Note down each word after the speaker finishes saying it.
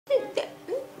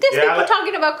these people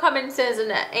talking about common sense in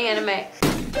the anime.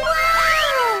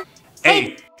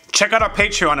 Hey, check out our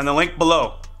Patreon in the link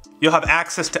below. You'll have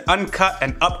access to uncut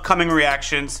and upcoming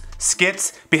reactions,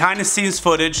 skits, behind the scenes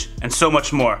footage, and so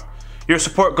much more. Your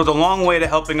support goes a long way to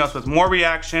helping us with more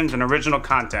reactions and original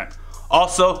content.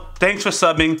 Also, thanks for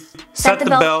subbing. Set the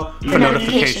bell for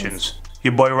notifications.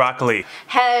 Your boy YaBoyRockLee.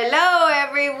 Hello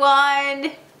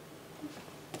everyone.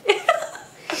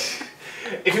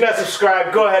 If you're not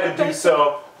subscribed, go ahead and do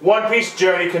so. One Piece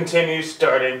journey continues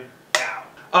starting now.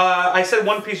 I said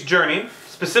One Piece journey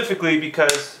specifically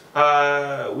because we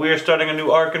are starting a new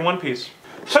arc in One Piece.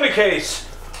 So in any case,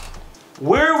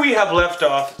 where we have left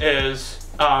off is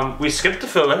we skipped the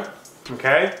filler,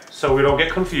 okay? So we don't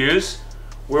get confused.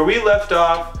 Where we left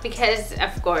off, because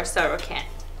of course Zoro can't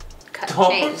cut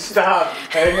don't chains. stop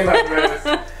hanging on this.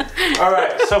 All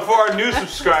right, so for our new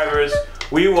subscribers,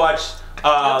 we watched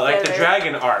like the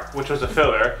dragon arc, which was a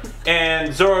filler,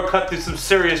 and Zoro cut through some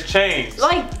serious chains.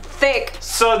 Like thick.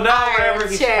 So now whenever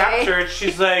he's captured,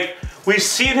 she's like, we've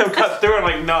seen him cut through. I'm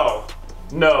like,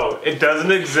 no, it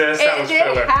doesn't exist. That was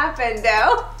filler. It didn't happen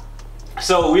though.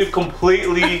 So we've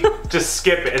completely just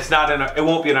skip it. It's not in our, it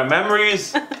won't be in our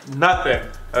memories, nothing,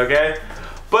 okay?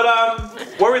 But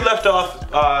where we left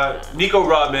off, Nico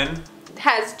Robin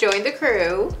has joined the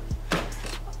crew.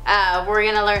 We're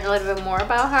gonna learn a little bit more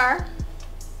about her.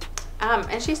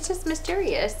 And she's just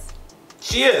mysterious.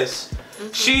 She is.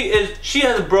 She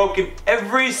has broken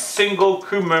every single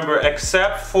crew member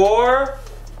except for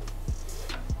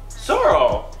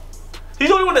Zoro. He's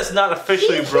the only one that's not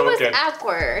officially broken. He was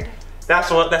awkward.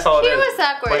 That's all it is. He was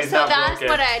awkward, so that's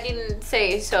what I didn't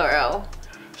say, Zoro.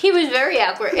 He was very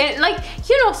awkward. And like,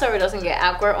 you know Zoro doesn't get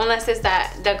awkward unless it's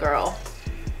the girl.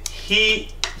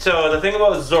 So the thing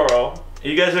about Zoro,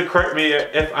 you guys will correct me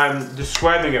if I'm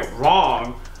describing it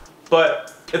wrong,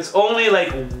 but it's only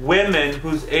like women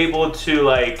who's able to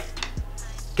like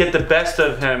get the best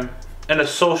of him in a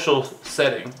social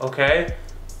setting, okay?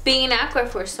 Being awkward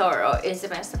for Zoro is the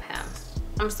best of him.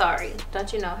 I'm sorry,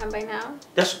 don't you know him by now?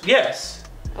 Yes.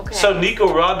 Okay. So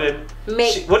Nico Robin,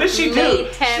 what did she do?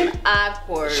 Made him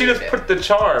awkward. She just put the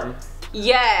charm.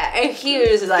 Yeah, and he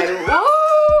was like, whoa,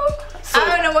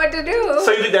 I don't know what to do.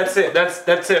 So you think that's it?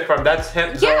 That's it from that's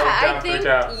him. Yeah, I think.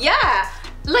 Yeah,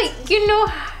 like you know,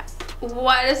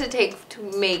 what does it take to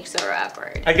make Zoro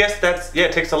awkward? I guess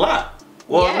it takes a lot.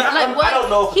 Well, yeah, I don't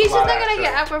know. If he's just not gonna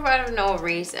get awkward out of no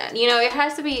reason. You know, it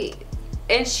has to be,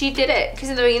 and she did it because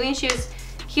in the beginning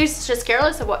he was just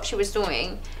careless of what she was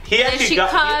doing. And she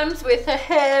comes with her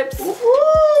hips. Ooh,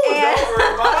 don't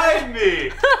remind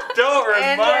me. Don't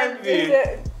remind me.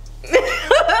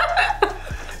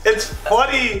 It's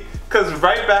funny because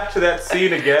right back to that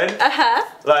scene again.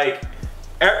 Like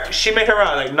she made her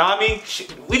out like Nami.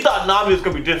 We thought Nami was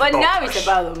gonna be difficult. But Nami's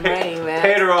about the money, man.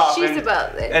 Paid her off. She's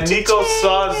about it. And Nico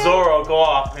saw Zoro go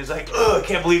off. And he's like, ugh, I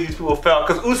can't believe these people fell.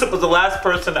 Because Usopp was the last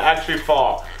person to actually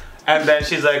fall. And then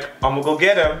she's like, I'm gonna go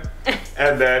get him.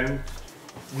 And then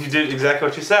you did exactly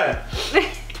what you said.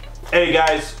 Hey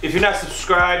guys, if you're not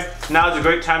subscribed, now's a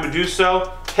great time to do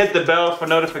so. Hit the bell for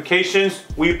notifications.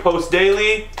 We post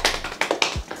daily.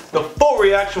 The full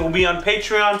reaction will be on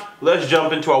Patreon. Let's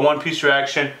jump into our One Piece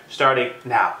reaction starting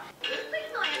now.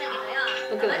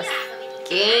 Look at this.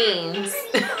 Games.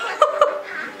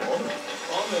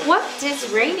 What is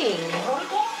raining?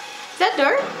 Is that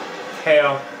dirt?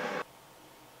 Hail.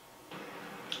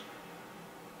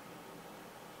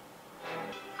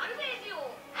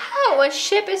 How a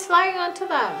ship is flying onto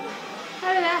them?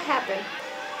 How did that happen?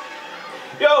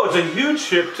 Yo, it's a huge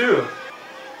ship too.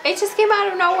 It just came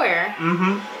out of nowhere.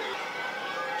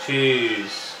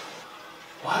 Jeez.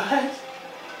 What?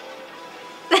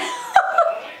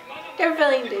 They're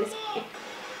feeling dizzy.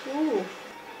 Ooh.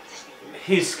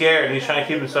 He's scared and he's trying to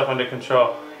keep himself under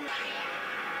control.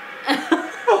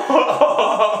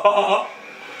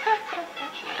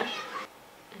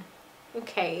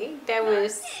 Okay, that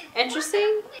was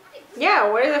interesting.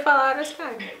 Yeah, where did it fall out of the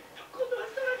sky?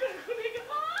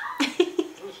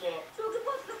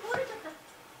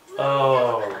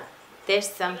 Oh. There's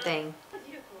something.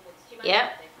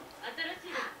 Yep.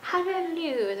 How did I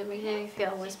knew the magnetic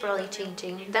field was probably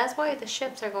changing? That's why the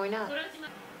ships are going up.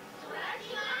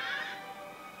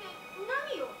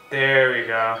 There we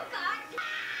go.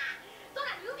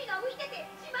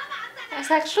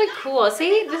 That's actually cool.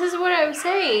 See, this is what I'm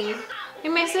saying. It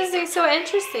makes this thing so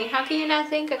interesting. How can you not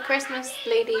think a Christmas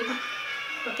lady?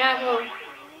 Gotta go.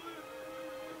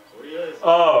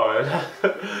 Oh,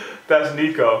 that's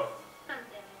Nico.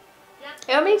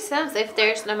 It would make sense if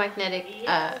there's no magnetic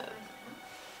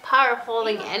power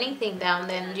holding anything down,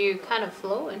 then you kind of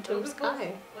flow into the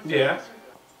sky. Yeah.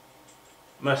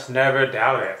 Must never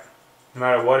doubt it. No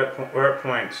matter where it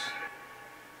points.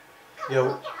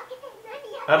 Yo.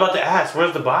 I'm about to ask,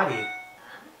 where's the body?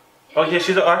 Oh yeah,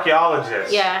 she's an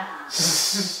archaeologist. Yeah.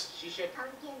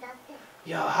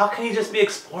 Yo, how can you just be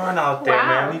exploring out there,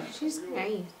 wow. man? She's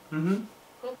nice.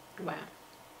 Mm-hmm. Wow.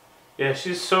 Yeah,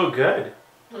 she's so good.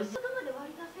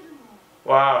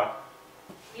 Wow.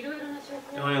 You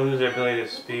only lose their ability to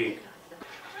speak.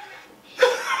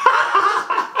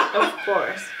 Of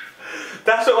course.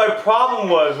 That's what my problem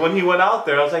was when he went out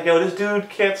there. I was like, yo, this dude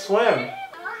can't swim.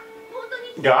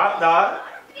 Got that?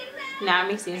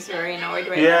 Nami seems very annoyed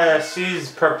right now. Yeah,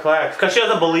 she's perplexed. Because she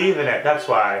doesn't believe in it. That's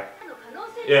why.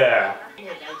 Yeah.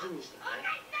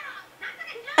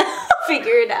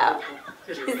 Figure it out.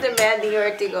 He's demanding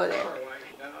her to go there.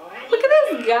 Look at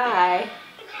this guy.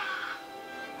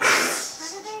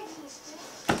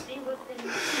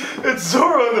 It's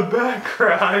Zoro in the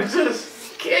background. I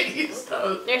just can't use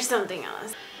those. There's something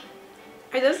else.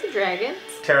 Are those the dragons?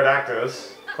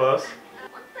 Pterodactyls. Close?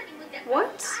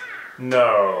 What?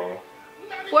 No.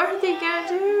 What are they gonna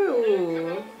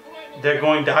do? They're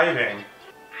going diving.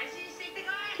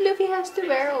 Luffy has 2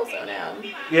 barrels on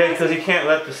him. Yeah, because he can't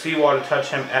let the seawater touch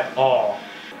him at all.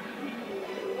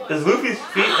 Is Luffy's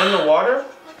feet in the water?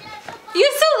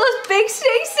 You saw those big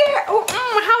snakes there? Oh,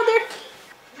 how they're...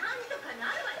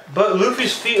 But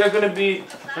Luffy's feet are going to be...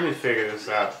 Let me figure this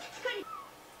out.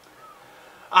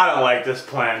 I don't like this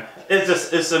plan.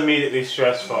 It's immediately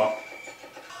stressful.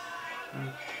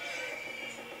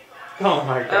 Oh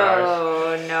my gosh.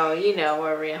 Oh no, you know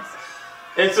where it is.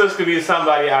 It's just going to be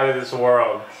somebody out of this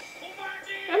world.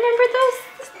 Remember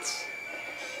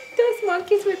those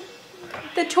monkeys with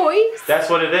the toys? That's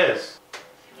what it is.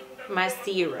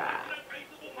 Masira.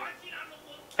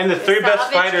 And the 3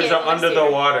 best fighters are under Masira.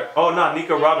 the water. Oh no,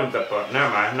 Nico Robin's up. Never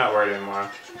mind, I'm not worried anymore.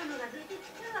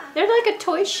 They're like a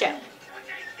toy ship.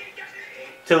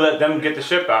 To let them get the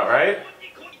ship out, right?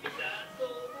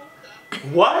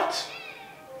 What?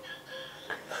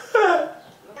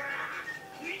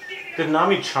 Did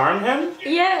Nami charm him?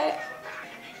 Yeah.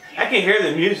 I can hear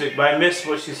the music, but I missed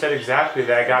what she said exactly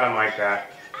that I got him like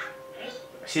that.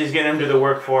 She's getting him to do the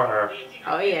work for her.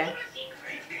 Oh yeah.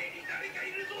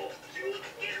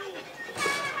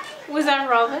 Was that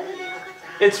Robin?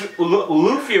 It's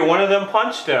Luffy, or one of them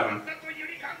punched him.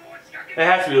 It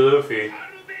has to be Luffy.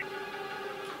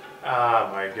 Oh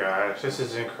my gosh, this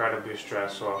is incredibly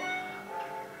stressful.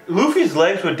 Luffy's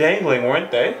legs were dangling, weren't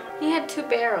they? He had 2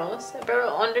 barrels. A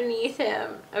barrel underneath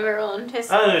him. A barrel on his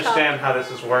I don't understand how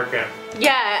this is working.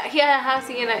 Yeah, he has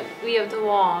to get be able to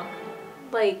walk.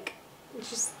 Like,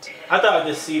 just... I thought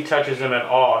if the sea touches him at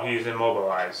all, he's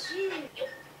immobilized.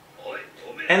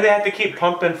 And they have to keep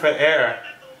pumping for air.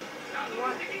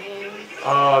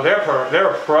 Oh, they're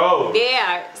pros. They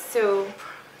are so...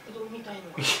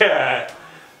 Yeah.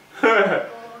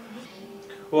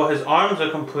 Well, his arms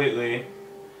are completely...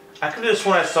 I could have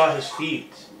sworn I saw his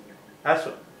feet. That's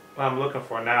what I'm looking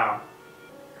for now.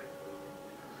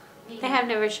 They have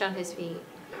never shown his feet.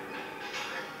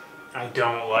 I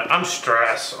don't like... I'm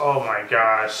stressed. Oh my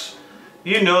gosh.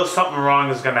 You know something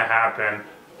wrong is going to happen.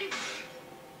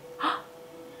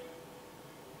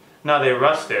 No, they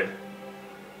rusted.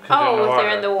 Oh,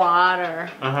 they're in the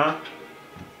water. Uh-huh.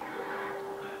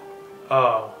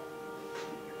 Oh.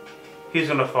 He's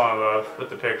going to fall in love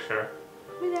with the picture.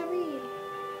 What does that mean?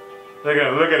 Look at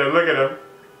him, look at him, look at him.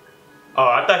 Oh,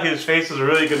 I thought his face was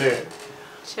really gonna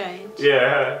change.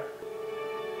 Yeah.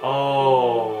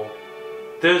 Oh.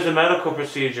 There's a medical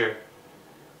procedure.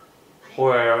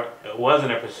 Or it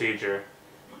wasn't a procedure.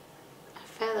 A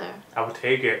feather. I would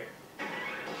take it.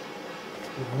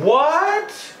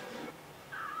 What?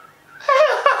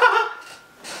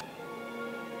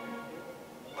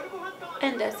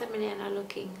 And that's a banana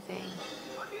looking thing.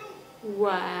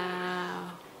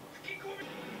 Wow.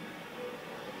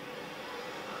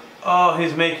 Oh,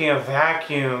 he's making a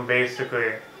vacuum,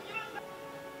 basically.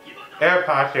 Air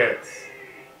pockets.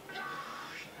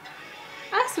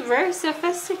 That's very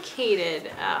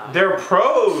sophisticated. They're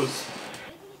pros.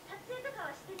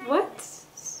 What?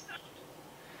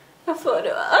 A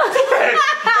photo. Hey,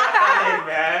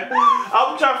 man.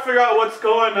 I'm trying to figure out what's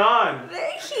going on.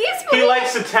 He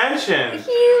likes attention.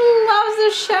 He loves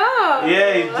the show.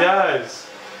 Yeah, he does.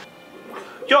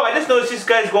 Yo, I just noticed this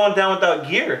guy's going down without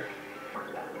gear.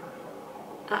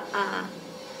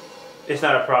 It's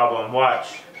not a problem.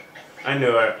 Watch. I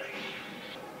knew it.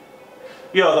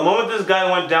 Yo, the moment this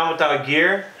guy went down without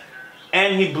gear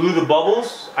and he blew the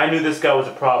bubbles, I knew this guy was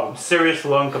a problem. Serious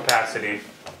lung capacity.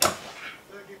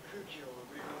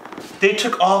 They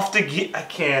took off the gear. I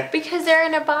can't. Because they're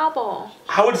in a bubble.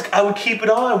 I would keep it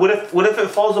on. What if it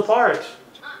falls apart?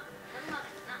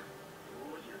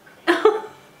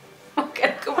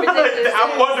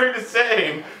 I'm wondering the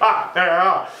same. Ah, there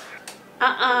are.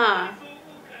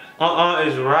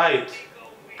 Is right.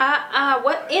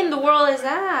 What in the world is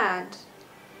that?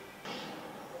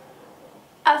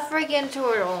 A freaking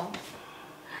turtle.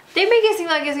 They make it seem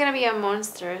like it's gonna be a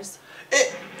monstrous.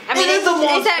 I mean, it's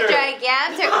a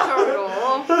gigantic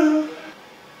turtle.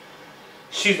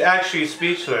 She's actually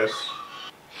speechless.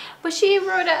 But she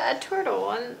rode a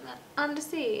turtle on the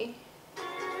sea.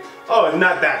 Oh,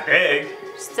 not that big.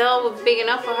 Still big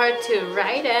enough for her to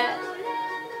ride it.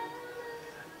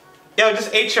 Yo,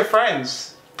 just ate your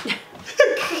friends.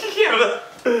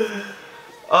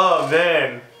 Oh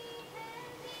man.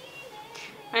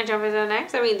 Wanna jump into the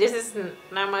next? I mean, this is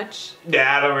not much.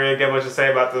 Yeah, I don't really get much to say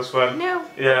about this one. No.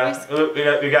 Yeah,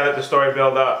 we got to let the story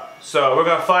build up. So we're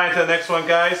gonna fly into the next one,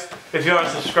 guys. If you aren't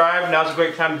subscribed, now's a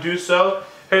great time to do so.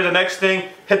 Here's the next thing.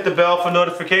 Hit the bell for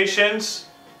notifications.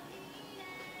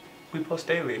 We post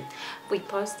daily. We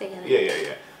post daily.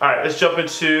 Yeah. All right, let's jump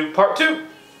into part 2.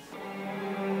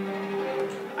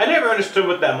 I never understood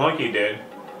what that monkey did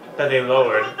that they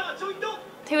lowered.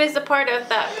 He was the part of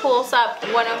that pulls up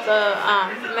one of the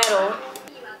metal.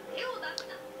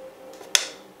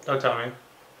 Don't tell me.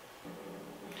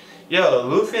 Yo,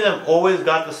 Luffy and them always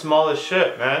got the smallest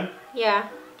ship, man. Yeah.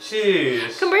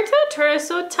 Jeez. Compared to a turtle, it's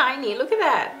so tiny. Look at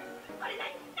that.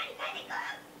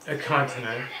 A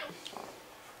continent.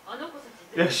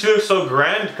 Yeah, she looks so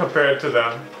grand compared to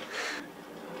them.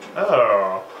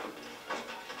 Oh.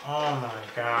 Oh my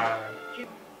god.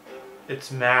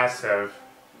 It's massive.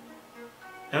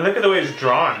 And look at the way it's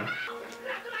drawn.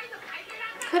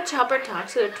 Could Chopper talk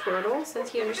to the turtle since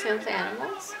he understands the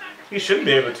animals? He should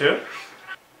be able to.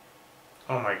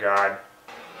 Oh my god.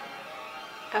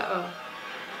 Uh-oh.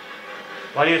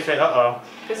 Why do you say uh-oh?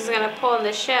 Because it's going to pull in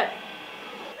the ship.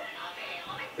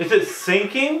 Is it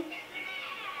sinking?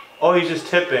 Oh, he's just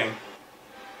tipping.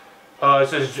 Oh,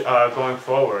 it's just going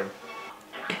forward.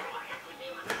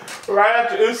 Right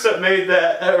after Usopp made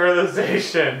that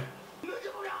realization.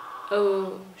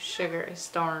 Oh, sugar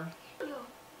storm.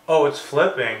 Oh, it's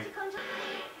flipping.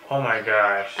 Oh my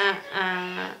gosh.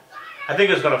 I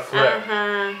think it's gonna flip.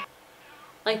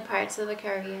 Like Pirates of the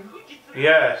Caribbean.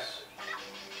 Yes.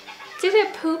 Did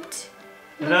it pooped?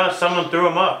 No, someone threw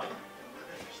him up.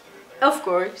 Of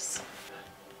course.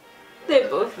 They're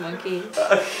both monkeys.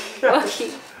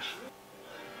 Monkey.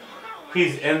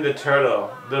 He's in the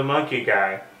turtle, the monkey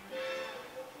guy.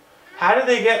 How did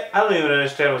they get? I don't even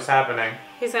understand what's happening.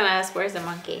 He's gonna ask, where's the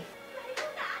monkey?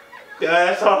 Yeah,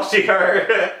 that's all she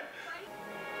heard.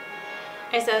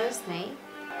 Is that a snake?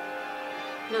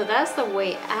 No, that's the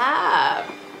way up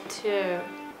to...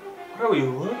 What are we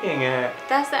looking at?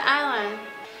 That's the island.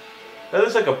 That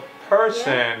looks like a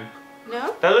person. Yeah.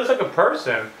 No? That looks like a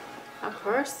person. A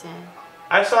person?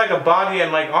 I saw like a body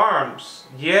and like arms.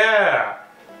 Yeah.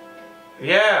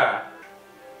 Yeah.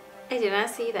 I did not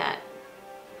see that.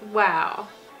 Wow.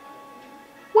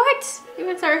 What?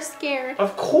 Even are scared.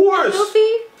 Of course.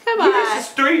 Luffy, come on. This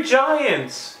is 3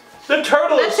 giants. The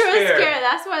turtle is scared. The turtle is scared.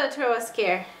 That's why the turtle is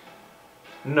scared.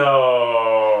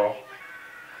 No.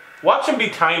 Watch them be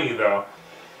tiny though.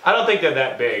 I don't think they're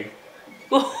that big.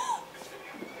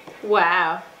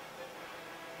 Wow.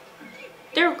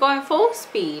 They're going full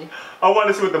speed. I want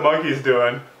to see what the monkey's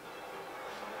doing.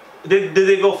 Did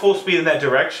they go full speed in that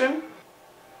direction?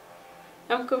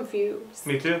 I'm confused.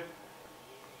 Me too.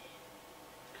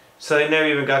 So they never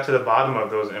even got to the bottom of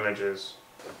those images.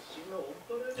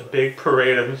 A big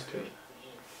parade of mystery.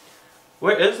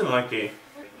 Where is the monkey?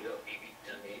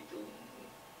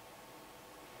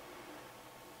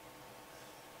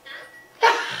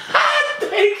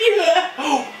 Thank you!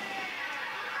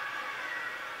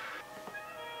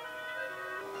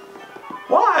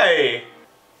 Why?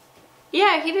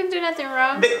 Yeah, he didn't do nothing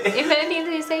wrong. If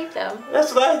anything, he saved them.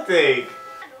 That's what I think.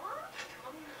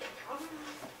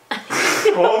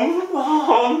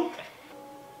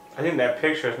 I think that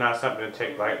picture is not something to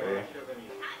take lightly.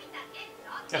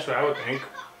 That's what I would think.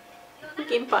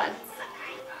 Game butts.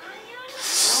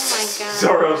 Oh my god.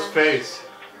 Zoro's face.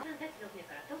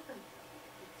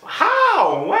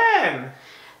 How? When?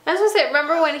 That's what I said.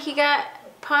 Remember when he got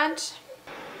punched?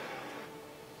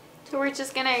 So we're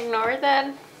just gonna ignore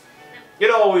that?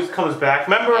 It always comes back.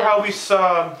 Remember how we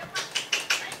saw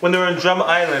when they were in Drum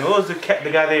Island? What was the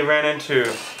guy they ran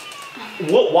into?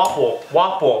 Wapple.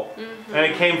 Mm-hmm. And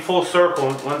it came full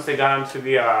circle once they got into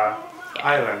the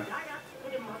island.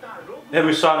 Then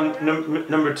we saw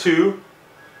number 2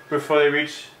 before they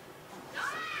reached.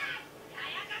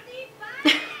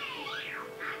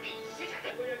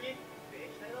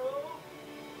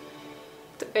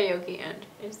 The karaoke end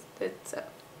is that's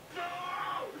up.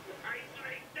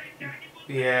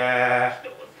 Yeah.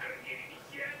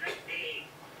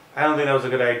 I don't think that was a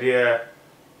good idea.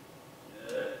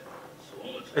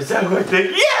 Is that what they...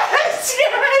 Yes!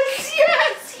 Yes!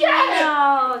 Yes! Yes!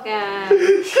 No again.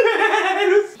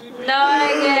 Yes! No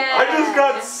again. I just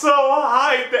got so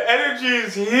hyped. The energy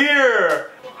is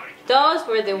here. Those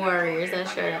were the warriors, I'm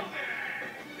sure.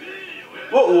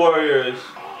 What warriors?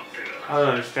 I don't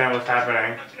understand what's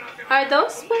happening. Are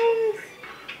those ones?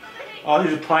 Oh,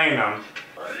 he's playing them.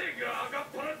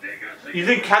 You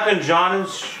think Captain John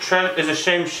is a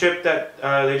shame ship that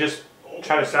they just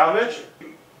try to salvage?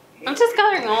 I'm just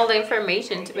gathering all the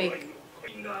information to make...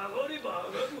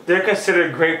 They're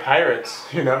considered great pirates,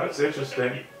 you know, it's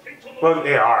interesting. Well,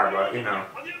 they are, but you know.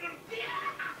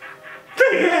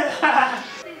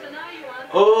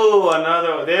 Oh,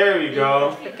 another, there you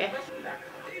go. Okay.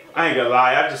 I ain't gonna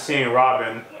lie, I've just seen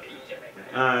Robin.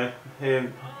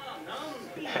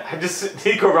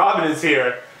 Nico Robin is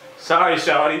here. Sorry,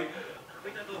 shawty.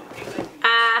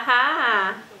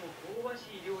 Aha.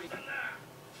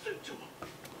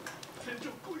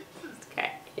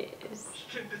 Okay. Yes.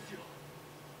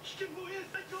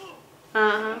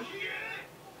 Uh-huh.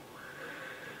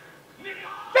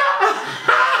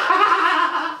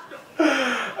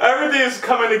 Everything is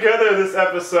coming together this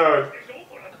episode.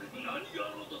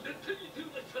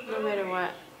 No matter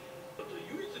what.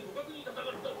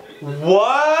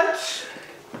 What?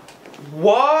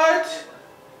 What?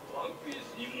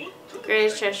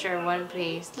 Greatest treasure, One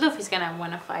Piece. Luffy's gonna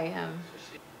wanna fight him.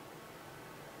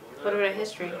 What about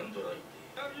history?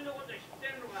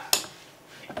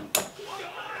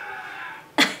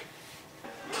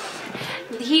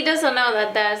 He doesn't know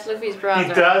that that's Luffy's brother.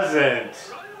 He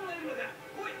doesn't.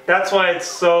 That's why it's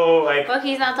so like... Well,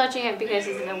 he's not touching him because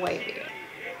he's in a white beard.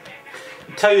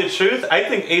 Tell you the truth, I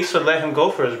think Ace would let him go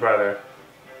for his brother.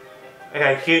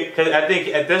 Like, cause I think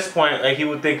at this point, like, he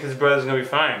would think his brother's gonna be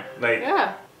fine. Like,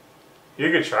 yeah.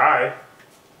 You could try.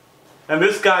 And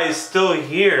this guy is still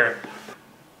here.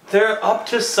 They're up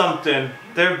to something.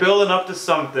 They're building up to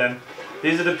something.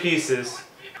 These are the pieces.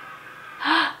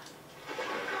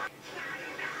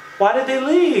 Why did they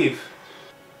leave?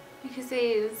 Because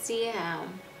they didn't see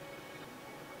him.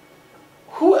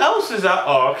 Who else is out?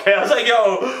 Oh, okay. I was like,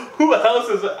 yo, who else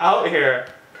is out here?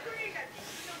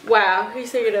 Wow,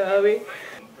 he's thinking about me.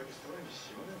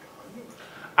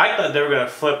 I thought they were gonna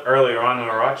flip earlier on when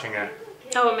we were watching it.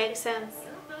 Oh, it makes sense.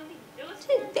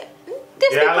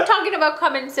 There's people talking about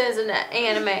common sense in the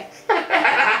anime.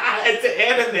 It's an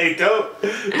anime,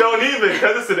 don't even,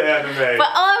 because it's an anime. But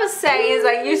all I was saying is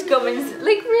like, use common sense.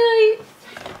 Like, really?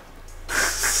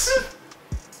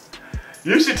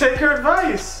 You should take her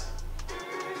advice.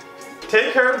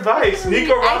 Take her advice.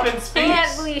 Nico Robin speaks. I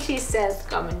can't believe she says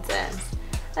common sense.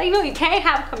 Like, no, you can't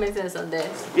have common sense on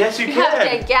this. Yes, you can. You have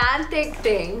gigantic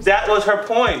things. That was her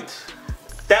point.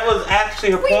 That was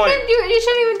actually her point. You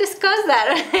shouldn't even discuss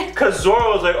that. Because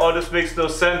Zoro was like, oh, this makes no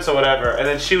sense or whatever. And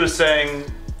then she was saying,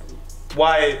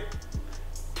 why,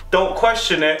 don't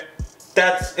question it.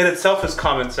 That in itself is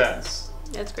common sense.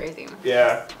 That's crazy.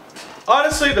 Yeah.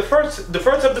 Honestly, the first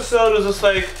episode was just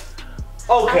like,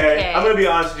 okay, I'm going to be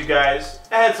honest with you guys.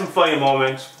 I had some funny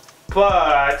moments.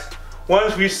 But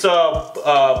once we saw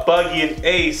Buggy and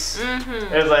Ace,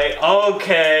 it was like,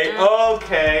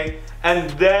 okay.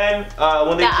 And then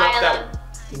when they dropped that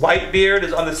Whitebeard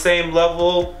is on the same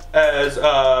level as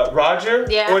Roger,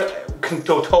 or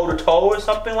toe to toe or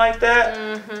something like that,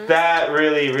 that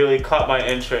really caught my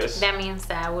interest. That means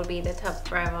that would be the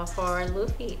tough rival for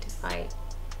Luffy to fight.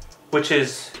 Which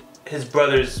is his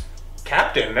brother's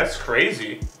captain. That's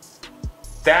crazy.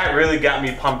 That really got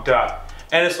me pumped up.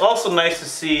 And it's also nice to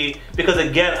see, because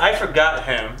again, I forgot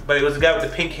him, but it was the guy with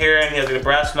the pink hair and he has the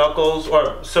brass knuckles,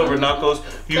 or silver knuckles.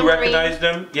 You recognized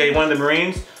him? Yeah, one of the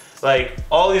Marines. Like,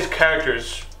 all these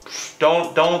characters,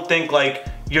 don't think like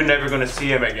you're never gonna see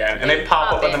him again. And they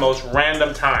pop up at the most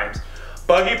random times.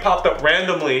 Buggy popped up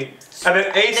randomly, and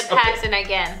then Ace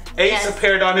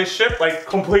appeared on his ship, like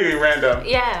completely random.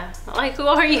 Yeah, like who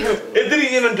are you? It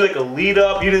didn't even do like a lead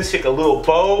up, you didn't see like a little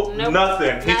boat,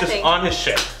 nothing. He's just on his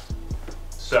ship.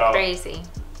 So, crazy.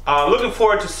 Looking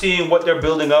forward to seeing what they're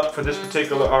building up for this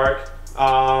particular arc.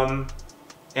 And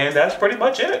that's pretty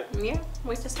much it. Yeah,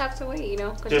 we just have to wait, you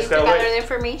know, continue to gather the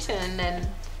information, and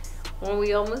when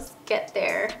we almost get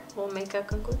there, we'll make a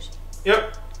conclusion.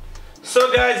 Yep.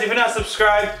 So guys, if you're not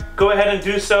subscribed, go ahead and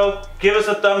do so. Give us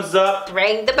a thumbs up.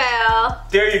 Ring the bell.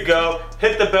 There you go.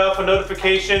 Hit the bell for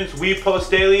notifications. We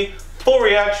post daily. Full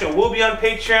reaction will be on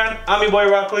Patreon. I'm your boy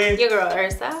YaBoyRockLee. Your girl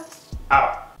Ursa.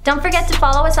 Out. Don't forget to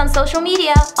follow us on social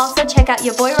media. Also check out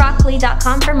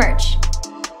YaBoyRockLee.com for merch.